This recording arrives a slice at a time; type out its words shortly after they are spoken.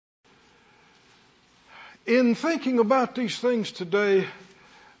In thinking about these things today,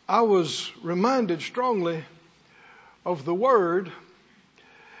 I was reminded strongly of the word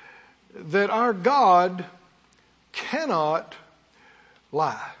that our God cannot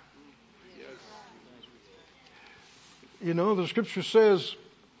lie. You know, the scripture says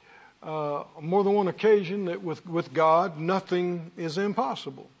on more than one occasion that with God nothing is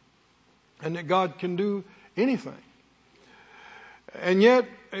impossible, and that God can do anything. And yet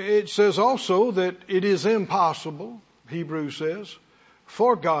it says also that it is impossible, Hebrews says,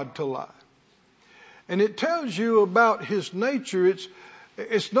 for God to lie. And it tells you about His nature.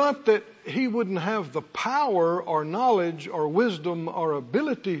 It's not that He wouldn't have the power or knowledge or wisdom or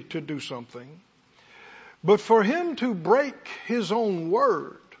ability to do something, but for Him to break His own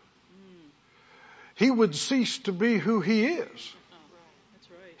word, He would cease to be who He is.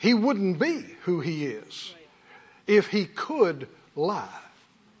 He wouldn't be who He is if He could lie.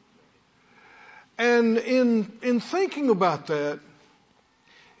 And in thinking about that,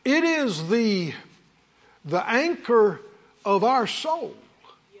 it is the anchor of our soul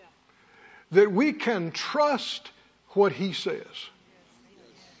that we can trust what He says.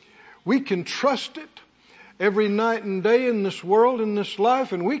 We can trust it every night and day in this world, in this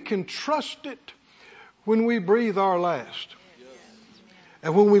life, and we can trust it when we breathe our last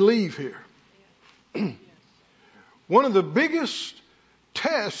and when we leave here. One of the biggest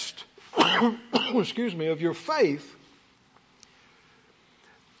tests, of your faith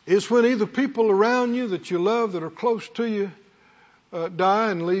is when either people around you that you love, that are close to you,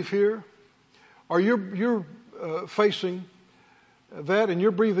 die and leave here, or you're facing that and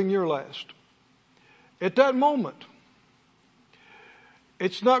you're breathing your last. At that moment,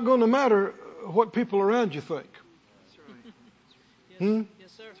 it's not going to matter what people around you think. Yes,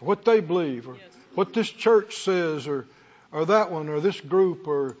 sir. What they believe, or what this church says, or that one, or this group,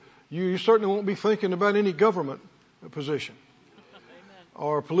 or you certainly won't be thinking about any government position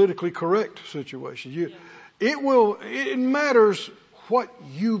or politically correct situation. It matters what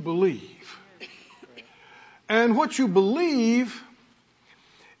you believe. And what you believe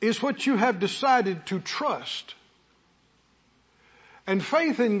is what you have decided to trust. And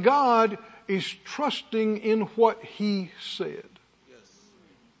faith in God is trusting in what He said.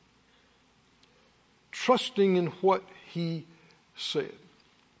 Trusting in what He said.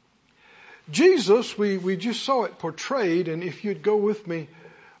 Jesus, we just saw it portrayed, and if you'd go with me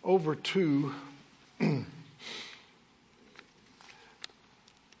over to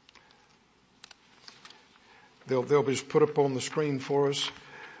they'll be just put up on the screen for us.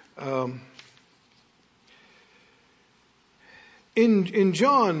 In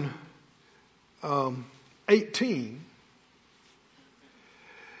John 18,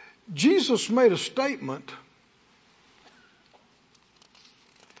 Jesus made a statement.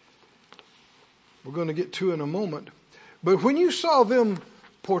 We're going to get to in a moment. But when you saw them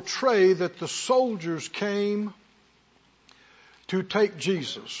portray that the soldiers came to take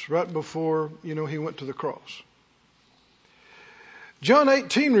Jesus right before, He went to the cross, John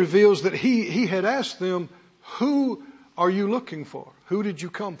 18 reveals that he had asked them, who are you looking for? Who did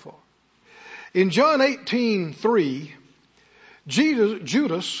you come for? In John 18:3,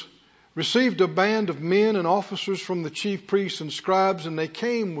 Judas received a band of men and officers from the chief priests and scribes, and they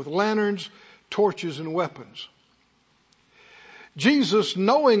came with lanterns, torches, and weapons. Jesus,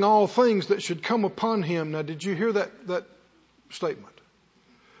 knowing all things that should come upon Him. Now, did you hear that statement?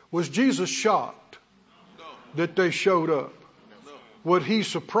 Was Jesus shocked that they showed up? Was He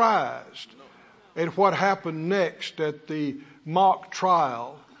surprised at what happened next at the mock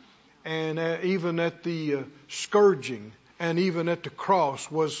trial, and even at the scourging, and even at the cross?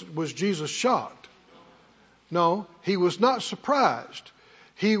 Was Jesus shocked? No, He was not surprised.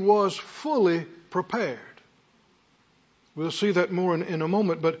 He was fully prepared. We'll see that more in a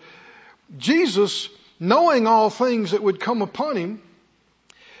moment. But Jesus, knowing all things that would come upon Him,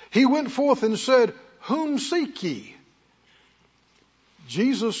 He went forth and said, whom seek ye?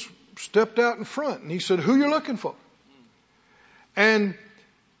 Jesus stepped out in front and He said, who you looking for? And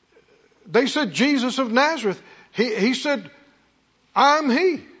they said, Jesus of Nazareth. He said, I'm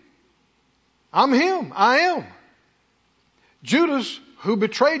He. I'm Him. I am. Judas, who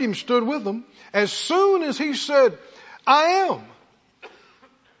betrayed Him, stood with them. As soon as He said, I am,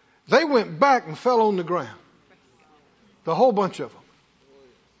 they went back and fell on the ground. The whole bunch of them.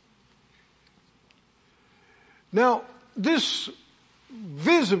 Now, this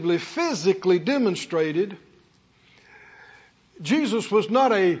visibly, physically demonstrated Jesus was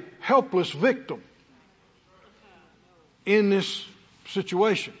not a helpless victim in this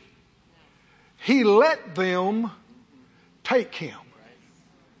situation. He let them take Him.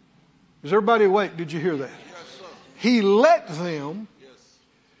 Is everybody awake? Did you hear that? He let them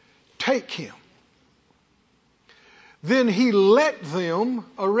take him. Then he let them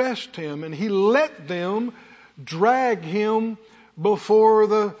arrest him, and he let them drag him before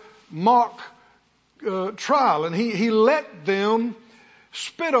the mock trial. And he let them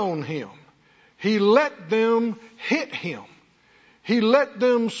spit on him. He let them hit him. He let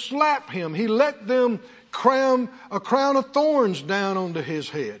them slap him. He let them cram a crown of thorns down onto his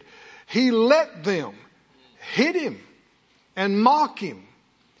head. He let them hit him and mock him.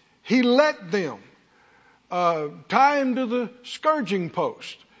 He let them tie him to the scourging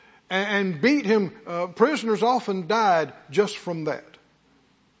post and beat him. Prisoners often died just from that.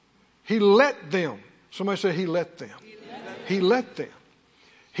 He let them. Somebody say he let them. He let them.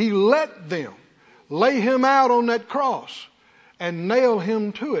 He let them lay him out on that cross and nail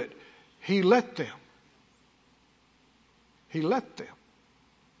him to it. He let them. He let them.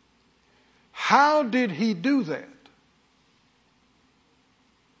 How did he do that?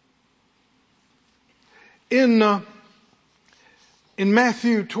 In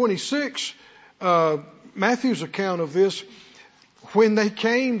Matthew 26, Matthew's account of this, when they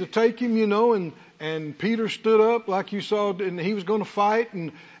came to take him, and Peter stood up like you saw, and he was going to fight,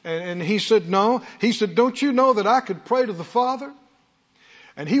 and he said no. He said, don't you know that I could pray to the Father,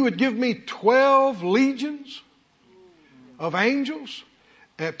 and he would give me 12 legions of angels?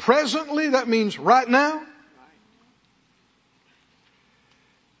 Presently, that means right now.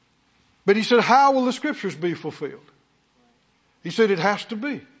 But he said, how will the scriptures be fulfilled? He said, it has to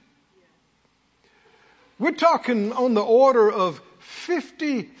be. We're talking on the order of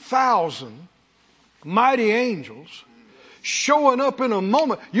 50,000 mighty angels showing up in a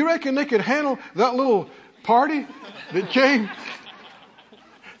moment. You reckon they could handle that little party that came?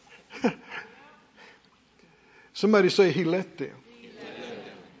 Somebody say, he let them.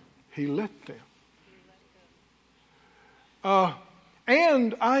 He let them.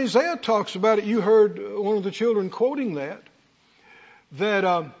 And Isaiah talks about it. You heard one of the children quoting that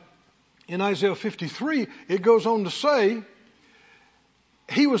in Isaiah 53, it goes on to say,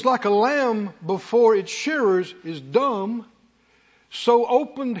 he was like a lamb before its shearers is dumb, so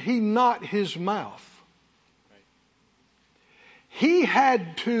opened he not his mouth. He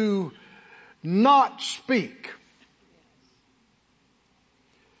had to not speak,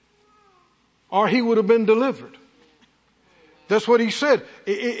 or he would have been delivered. That's what he said.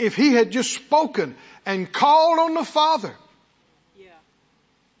 If he had just spoken and called on the Father,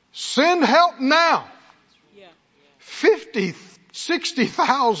 send help now. 50,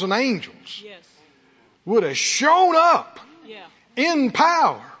 60,000 angels would have shown up in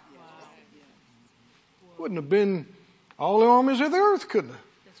power. Wouldn't have been, all the armies of the earth couldn't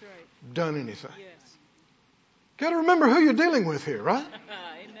have done anything. Got to remember who you're dealing with here, right?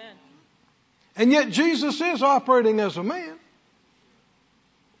 Amen. And yet Jesus is operating as a man.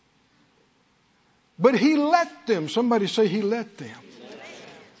 But he let them. Somebody say he let them.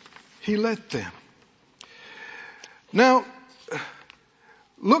 He let them. Now,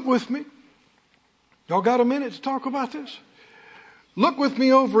 look with me. Y'all got a minute to talk about this? Look with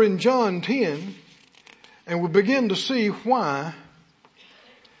me over in John 10, and we'll begin to see why.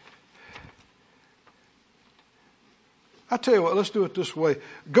 I tell you what, let's do it this way.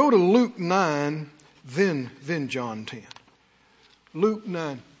 Go to Luke 9, then John 10. Luke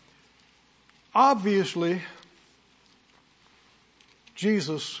 9. Obviously,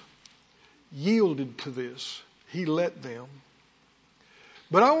 Jesus yielded to this. He let them.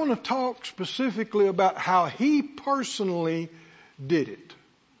 But I want to talk specifically about how he personally did it.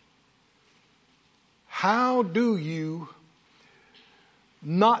 How do you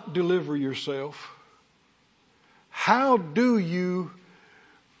not deliver yourself? How do you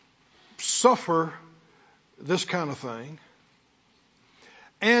suffer this kind of thing?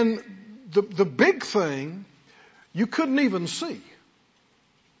 And the big thing, you couldn't even see.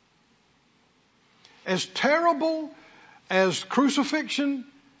 As terrible as crucifixion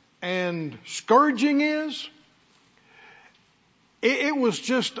and scourging is, it was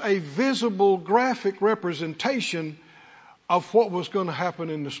just a visible graphic representation of what was going to happen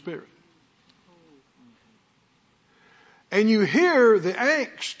in the spirit. And you hear the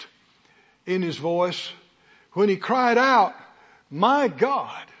angst in his voice when he cried out, my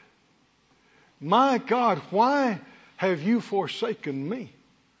God, why have you forsaken me?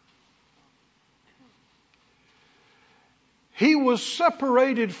 He was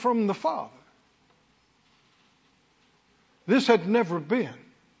separated from the Father. This had never been.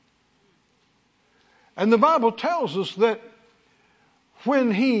 And the Bible tells us that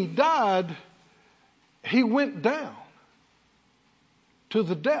when he died, he went down to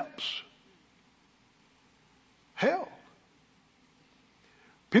the depths hell.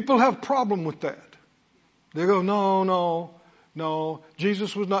 People have problem with that. They go, no,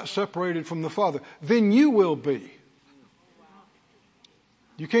 Jesus was not separated from the Father. Then you will be.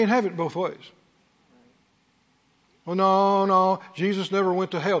 You can't have it both ways. Oh, no, Jesus never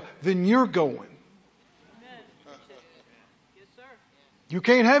went to hell. Then you're going. You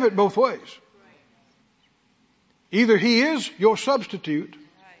can't have it both ways. Either he is your substitute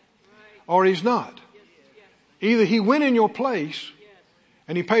or he's not. Either he went in your place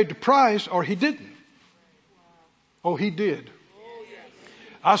and he paid the price or he didn't. Oh, he did.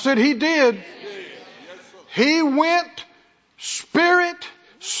 I said he did. He went spirit,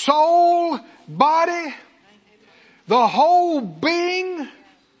 soul, body, the whole being,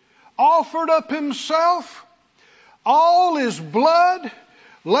 offered up himself, all his blood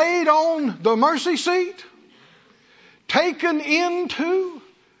laid on the mercy seat, taken into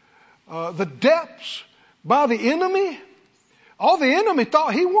the depths by the enemy. All the enemy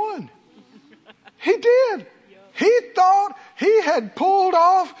thought he won. He did. He thought he had pulled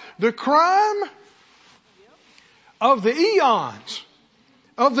off the crime of the eons,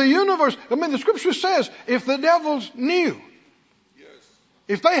 of the universe. I mean, the scripture says if the devils knew,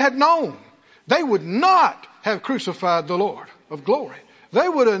 if they had known, they would not have crucified the Lord of glory. They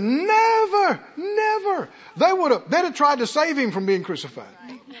would have never, they'd have tried to save him from being crucified.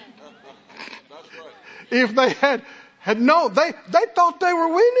 If they had known, they thought they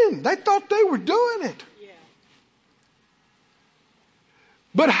were winning. They thought they were doing it.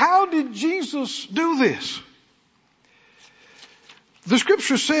 But how did Jesus do this? The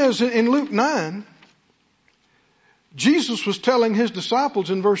scripture says in Luke 9, Jesus was telling his disciples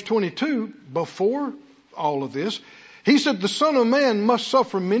in verse 22, before all of this, he said, the Son of Man must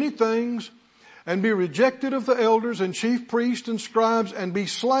suffer many things and be rejected of the elders and chief priests and scribes and be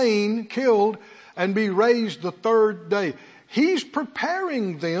slain, killed, and be raised the third day. He's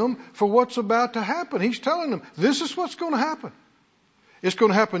preparing them for what's about to happen. He's telling them, this is what's going to happen. It's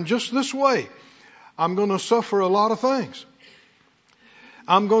going to happen just this way. I'm going to suffer a lot of things.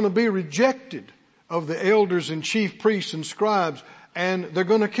 I'm going to be rejected of the elders and chief priests and scribes, and they're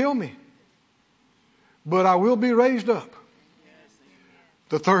going to kill me. But I will be raised up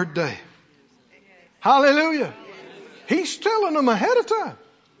the third day. Hallelujah. He's telling them ahead of time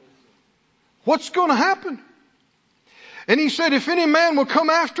what's going to happen. And he said, if any man will come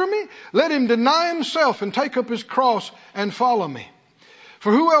after me, let him deny himself and take up his cross and follow me.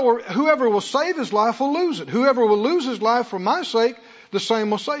 For whoever will save his life will lose it. Whoever will lose his life for my sake, the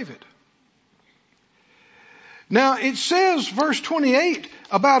same will save it. Now it says, verse 28,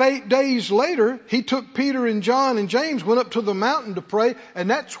 about 8 days later, he took Peter and John and James, went up to the mountain to pray, and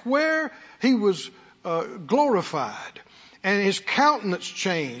that's where he was glorified. And his countenance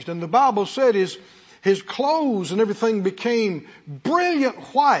changed. And the Bible said his clothes and everything became brilliant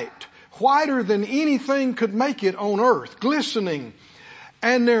white, whiter than anything could make it on earth, glistening.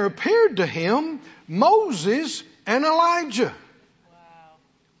 And there appeared to him Moses and Elijah. Wow.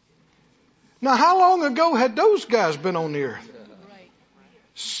 Now, how long ago had those guys been on the earth? Right.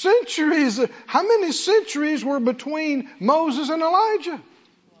 Centuries. How many centuries were between Moses and Elijah? Wow.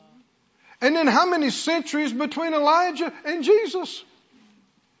 And then how many centuries between Elijah and Jesus?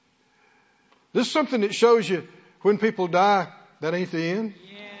 This is something that shows you when people die, that ain't the end.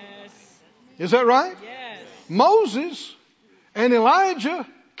 Yes. Is that right? Yes. Moses and Elijah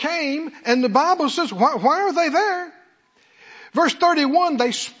came, and the Bible says, why are they there? Verse 31,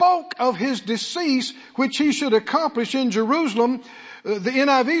 they spoke of his decease, which he should accomplish in Jerusalem. The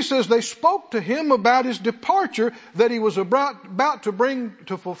NIV says they spoke to him about his departure that he was about to bring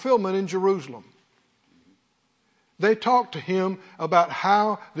to fulfillment in Jerusalem. They talked to him about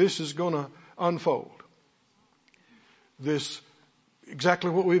how this is going to unfold. This, exactly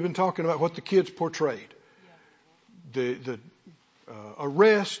what we've been talking about, what the kids portrayed. The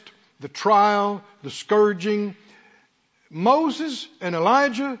arrest, the trial, the scourging. Moses and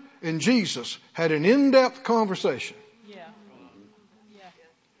Elijah and Jesus had an in-depth conversation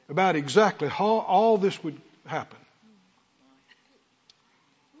about exactly how all this would happen.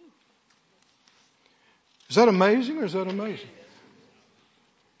 Is that amazing or is that amazing?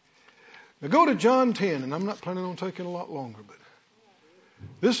 Now go to John 10, and I'm not planning on taking a lot longer, but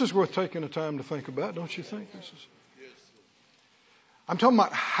this is worth taking the time to think about, don't you think? I'm talking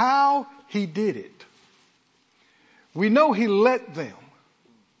about how he did it. We know he let them.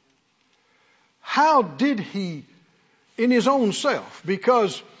 How did he in his own self?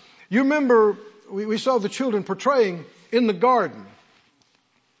 Because you remember we saw the children portraying in the garden.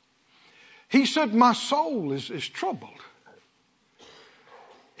 He said, my soul is troubled.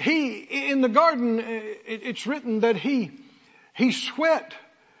 in the garden, it's written that he sweat,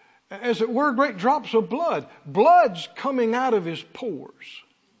 as it were, great drops of blood. Blood's coming out of his pores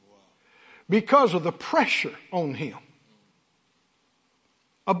because of the pressure on him.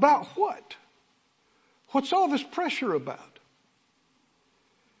 About what? What's all this pressure about?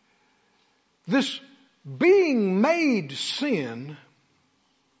 This being made sin,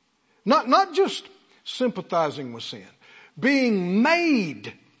 not just sympathizing with sin, being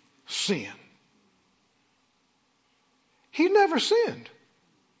made sin. He never sinned.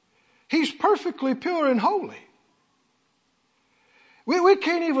 He's perfectly pure and holy. We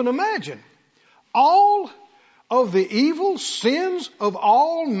can't even imagine all of the evil sins of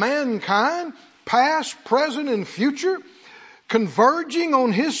all mankind, past, present, and future, converging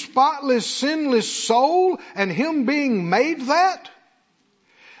on his spotless, sinless soul and him being made that.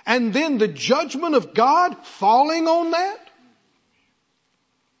 And then the judgment of God falling on that.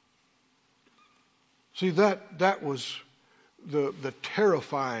 See, that was the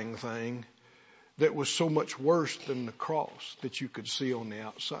terrifying thing that was so much worse than the cross that you could see on the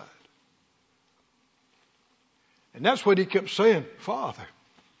outside. And that's what he kept saying, Father,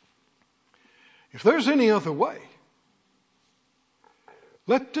 if there's any other way,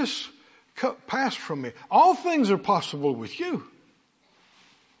 let this cup pass from me. All things are possible with you.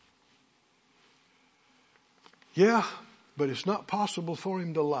 Yeah, but it's not possible for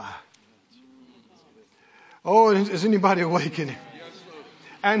him to lie. Oh, is anybody awakening?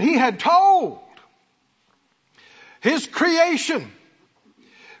 And he had told his creation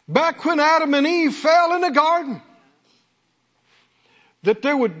back when Adam and Eve fell in the garden that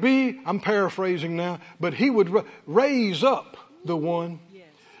there would be, I'm paraphrasing now, but he would raise up the one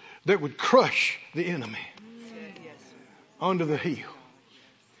that would crush the enemy under the heel.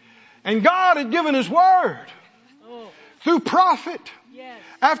 And God had given his word through prophet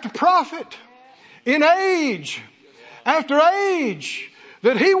after prophet, in age after age,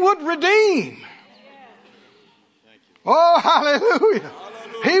 that he would redeem. Oh, hallelujah.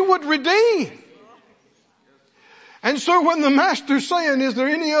 He would redeem. And so when the master's saying, is there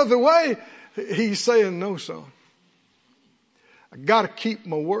any other way? He's saying, no, son. I got to keep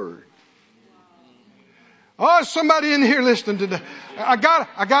my word. Oh, somebody in here listening today. I got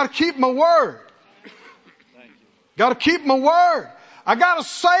to keep my word. Got to keep my word. I got to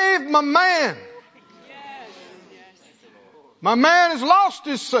save my man. My man has lost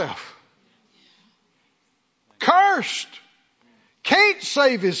himself. Cursed. Can't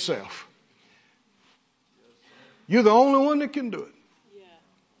save himself. You're the only one that can do it.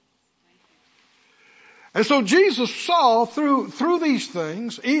 And so Jesus saw through these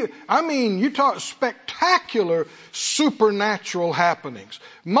things, I mean, you talk spectacular supernatural happenings.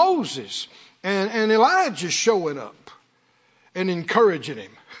 Moses and Elijah showing up and encouraging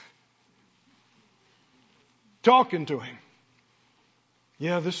him. Talking to him.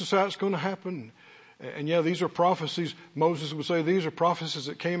 Yeah, this is how it's going to happen. And yeah, these are prophecies. Moses would say, these are prophecies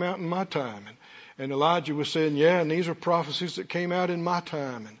that came out in my time. And Elijah was saying, yeah, and these are prophecies that came out in my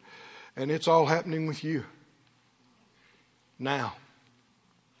time. And it's all happening with you now.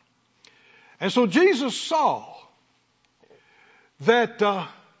 And so Jesus saw that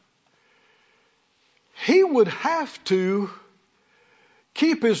he would have to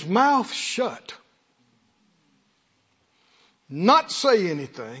keep his mouth shut, not say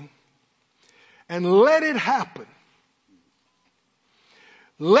anything, and let it happen.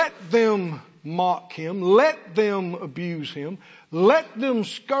 Let them mock him. Let them abuse him. Let them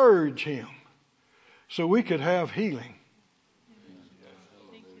scourge him so we could have healing.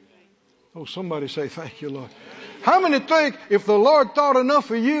 Oh, somebody say, thank you, Lord. How many think if the Lord thought enough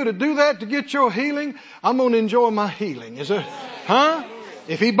of you to do that to get your healing, I'm going to enjoy my healing? Is there, huh?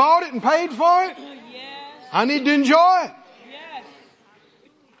 If he bought it and paid for it, I need to enjoy it.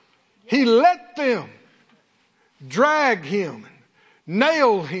 He let them drag him,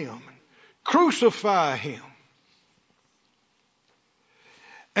 nail him, crucify him.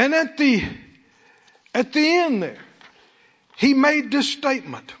 And at the end there, he made this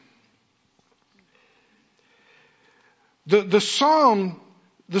statement. The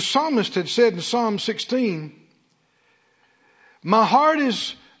psalmist had said in Psalm 16, my heart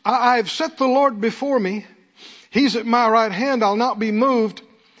is, I have set the Lord before me. He's at my right hand. I'll not be moved.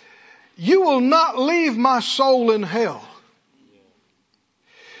 You will not leave my soul in hell.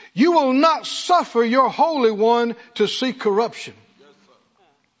 You will not suffer your Holy One to see corruption.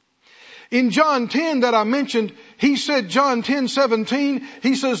 In John 10 that I mentioned, he said, John 10:17,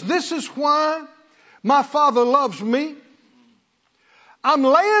 he says, this is why my Father loves me. I'm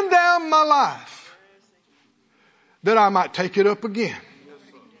laying down my life that I might take it up again.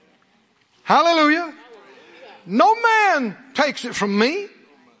 Hallelujah. No man takes it from me,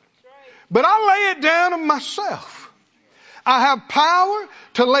 but I lay it down of myself. I have power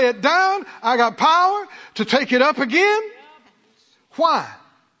to lay it down. I got power to take it up again. Why?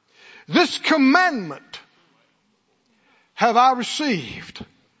 This commandment have I received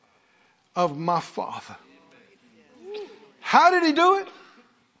of my Father. How did he do it?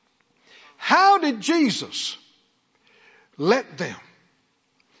 How did Jesus let them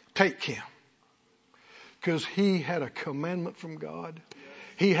take him? Because he had a commandment from God.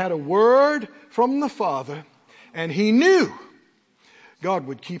 He had a word from the Father, and he knew God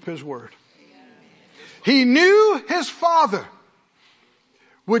would keep his word. He knew his Father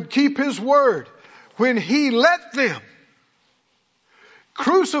would keep his word when he let them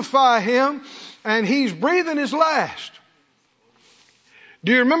crucify him and he's breathing his last.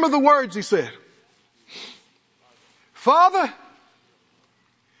 Do you remember the words he said? Father,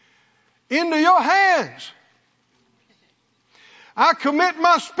 into your hands I commit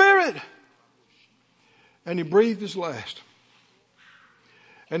my spirit. And he breathed his last.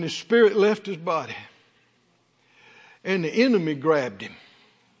 And his spirit left his body. And the enemy grabbed him.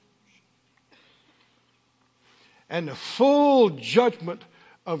 And the full judgment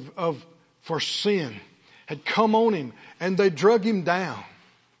for sin had come on him. And they drug him down.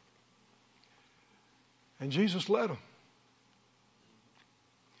 And Jesus let them.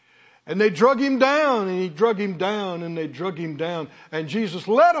 And they drug him down, and he drug him down, and they drug him down. And Jesus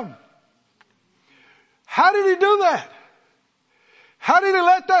let them. How did he do that? How did he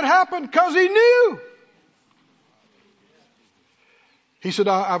let that happen? Because he knew. He said,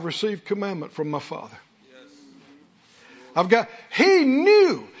 I've received commandment from my Father. He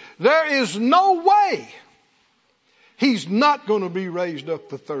knew there is no way he's not going to be raised up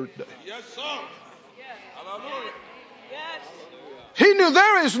the third day. Yes, sir. Hallelujah. He knew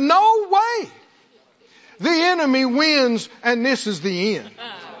there is no way the enemy wins and this is the end.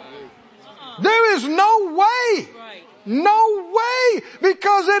 There is no way. No way,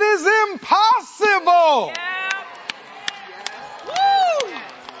 because it is impossible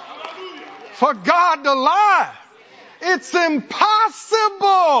for God to lie. It's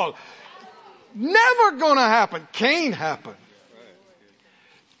impossible. Never going to happen. Can't happen.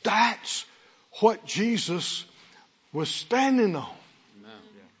 That's what Jesus was standing on.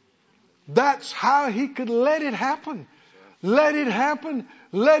 That's how he could let it happen. Let it happen.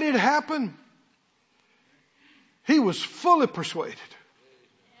 Let it happen. He was fully persuaded.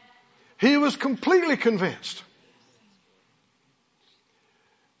 He was completely convinced.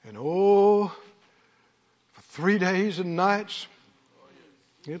 And for 3 days and nights,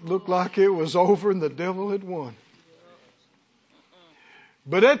 it looked like it was over and the devil had won.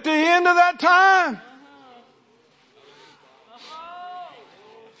 But at the end of that time,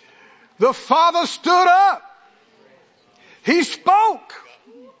 the Father stood up. He spoke.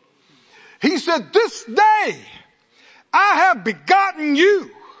 He said, this day I have begotten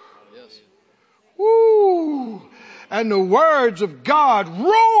you. Woo. And the words of God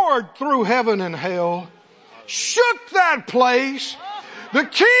roared through heaven and hell, shook that place. The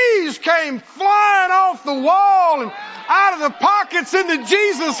keys came flying off the wall and out of the pockets into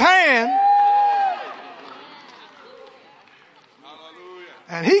Jesus' hand.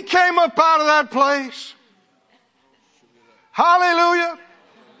 And he came up out of that place. Hallelujah.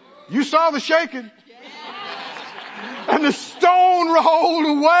 You saw the shaking. And the stone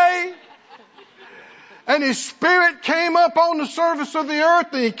rolled away. And his spirit came up on the surface of the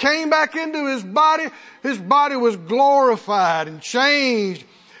earth and he came back into his body. His body was glorified and changed.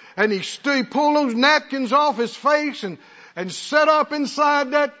 And he pulled those napkins off his face and set up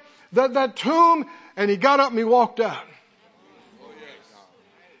inside that tomb. And he got up and he walked out.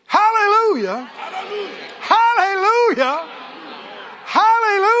 Hallelujah. Hallelujah.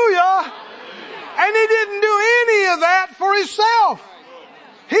 Hallelujah. And he didn't do any of that for himself.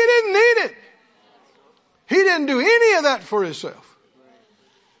 He didn't need it. He didn't do any of that for himself.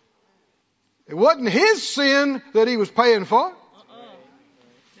 It wasn't his sin that he was paying for.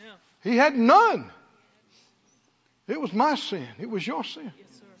 He had none. It was my sin. It was your sin.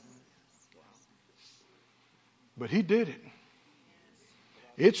 But he did it.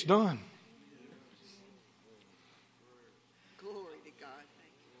 It's done.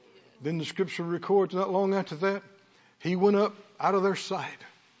 Then the scripture records not long after that, he went up out of their sight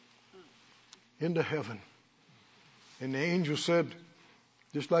into heaven. And the angel said,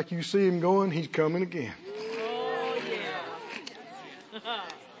 just like you see him going, he's coming again. Oh, yeah.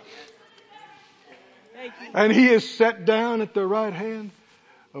 And he is set down at the right hand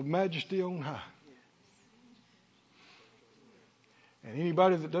of majesty on high. And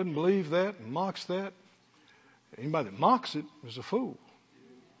anybody that doesn't believe that and mocks that, anybody that mocks it is a fool.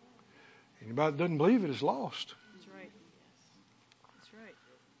 Anybody that doesn't believe it is lost. That's right. That's right.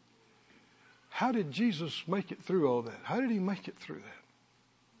 How did Jesus make it through all that? How did he make it through that?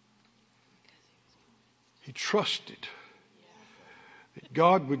 He trusted that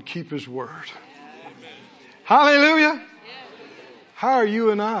God would keep his word. Hallelujah. How are you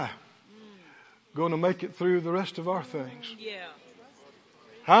and I going to make it through the rest of our things? Yeah.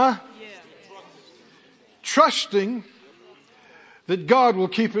 Huh? Yeah. Trusting that God will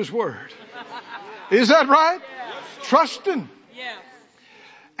keep his word. Is that right? Trusting. Yeah.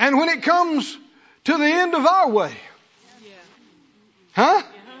 And when it comes to the end of our way, Yeah. huh?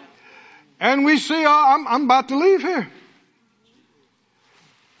 And we see, I'm about to leave here.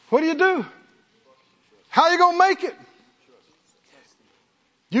 What do? How are you going to make it?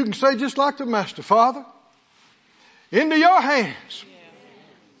 You can say just like the Master, Father, into your hands.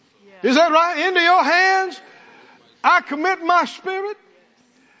 Is that right? Into your hands, I commit my spirit.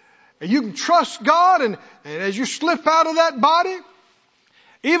 And you can trust God, and as you slip out of that body,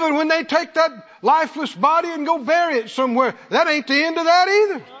 even when they take that lifeless body and go bury it somewhere, that ain't the end of that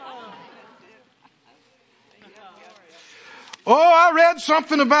either. Oh, I read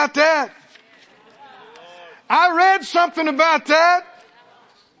something about that.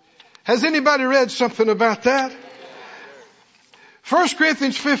 Has anybody read something about that? 1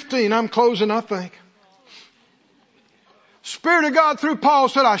 Corinthians 15, I'm closing, I think. Spirit of God through Paul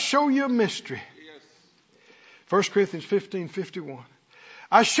said, I show you a mystery. 1 Corinthians 15:51.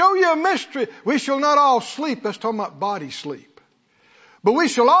 I show you a mystery. We shall not all sleep. That's talking about body sleep. But we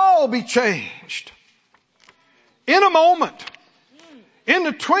shall all be changed. In a moment. In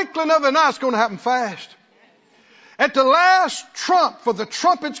the twinkling of an eye. It's going to happen fast. At the last trump, for the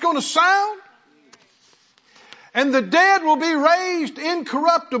trumpet's going to sound. And the dead will be raised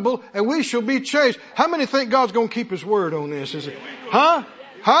incorruptible, and we shall be changed. How many think God's going to keep his word on this? Is it? Huh?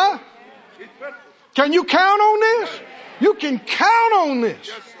 Huh? Can you count on this? You can count on this.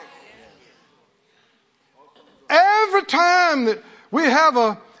 Every time that we have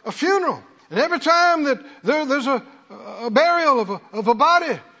a funeral, and every time that there's a burial of a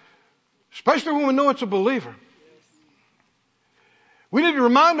body, especially when we know it's a believer, we need to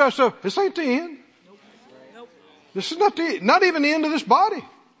remind ourselves, this ain't the end. This is not even the end of this body.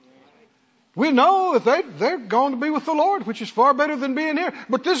 We know that they're going to be with the Lord, which is far better than being here.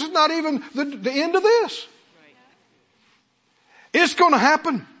 But this is not even the end of this. It's going to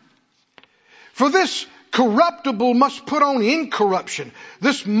happen. For this corruptible must put on incorruption.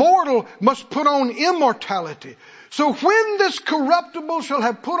 This mortal must put on immortality. So when this corruptible shall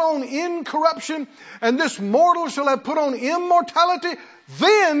have put on incorruption, and this mortal shall have put on immortality,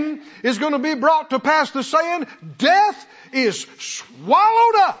 then is going to be brought to pass the saying, death is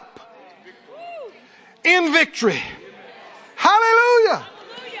swallowed up in victory. Hallelujah.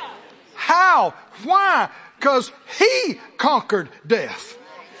 How? Why? Because he conquered death.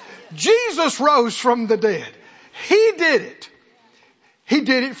 Jesus rose from the dead. He did it. He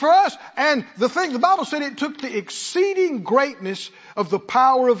did it for us. And the Bible said it took the exceeding greatness of the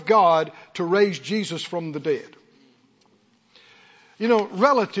power of God to raise Jesus from the dead. You know,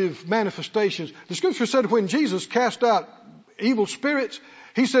 relative manifestations. The scripture said when Jesus cast out evil spirits,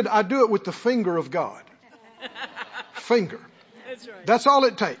 he said, I do it with the finger of God. Finger. That's right. That's all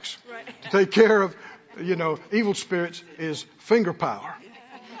it takes Right. to take care of, evil spirits is finger power.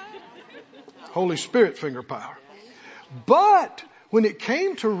 Holy Spirit finger power. But when it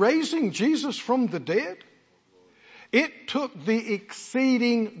came to raising Jesus from the dead, it took the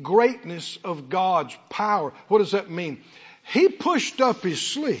exceeding greatness of God's power. What does that mean? He pushed up his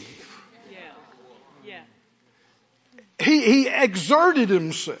sleeve. Yeah. He exerted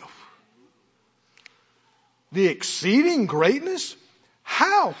himself. The exceeding greatness?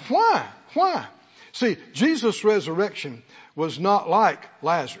 How? Why? See, Jesus' resurrection was not like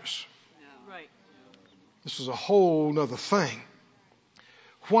Lazarus. Right. This is a whole other thing.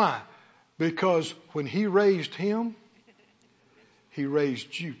 Why? Because when he raised him, he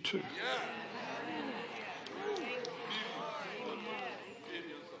raised you too.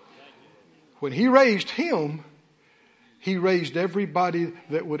 When he raised him, he raised everybody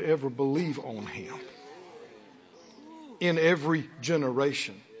that would ever believe on him. In every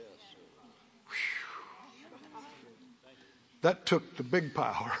generation. That took the big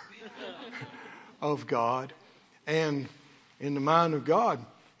power of God. And in the mind of God,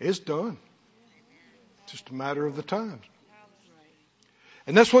 it's done. It's just a matter of the times.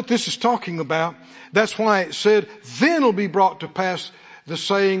 And that's what this is talking about. That's why it said, then will be brought to pass the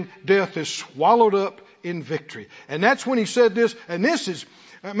saying, death is swallowed up in victory. And that's when he said this, and this is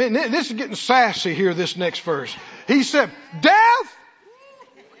getting sassy here, this next verse. He said, death,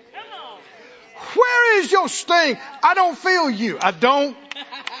 where is your sting? I don't feel you. I don't.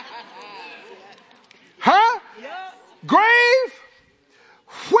 Huh? Grave,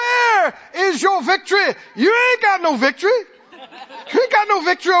 where is your victory? You ain't got no victory. You ain't got no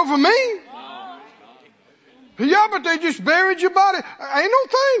victory over me. Yeah, but they just buried your body. Ain't no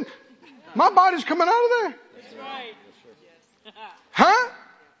thing. My body's coming out of there. That's right. Huh?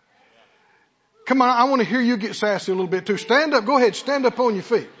 Come on, I want to hear you get sassy a little bit too. Stand up. Go ahead. Stand up on your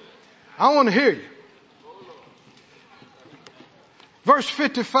feet. I want to hear you. Verse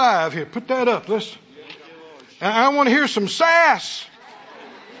 55 here. Put that up. I want to hear some sass.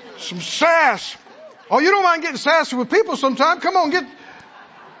 Some sass. Oh, you don't mind getting sassy with people sometime. Come on,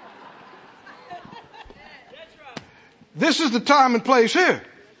 This is the time and place here.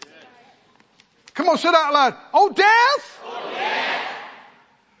 Come on, say it out loud. Oh, death.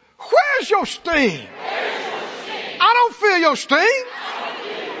 Where's your sting? I don't feel your sting.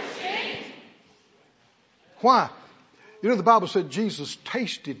 Why? You know, the Bible said Jesus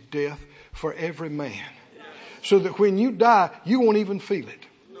tasted death for every man. So that when you die, you won't even feel it.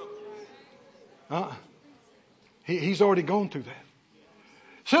 He's already gone through that.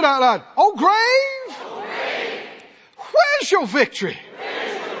 Say it out loud. Oh, grave. Where's your victory?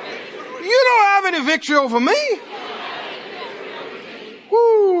 You don't have any victory over me.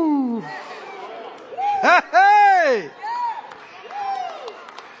 Woo. Hey.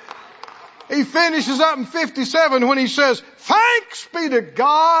 He finishes up in 57 when he says, thanks be to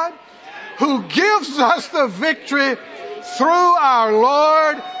God who gives us the victory through our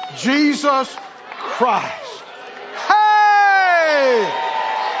Lord Jesus Christ. Hey!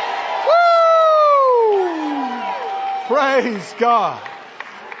 Woo! Praise God.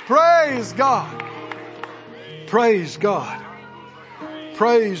 Praise God. Praise God.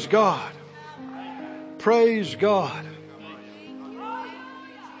 Praise God. Praise God.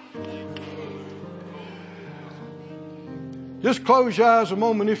 Just close your eyes a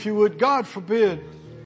moment if you would. God forbid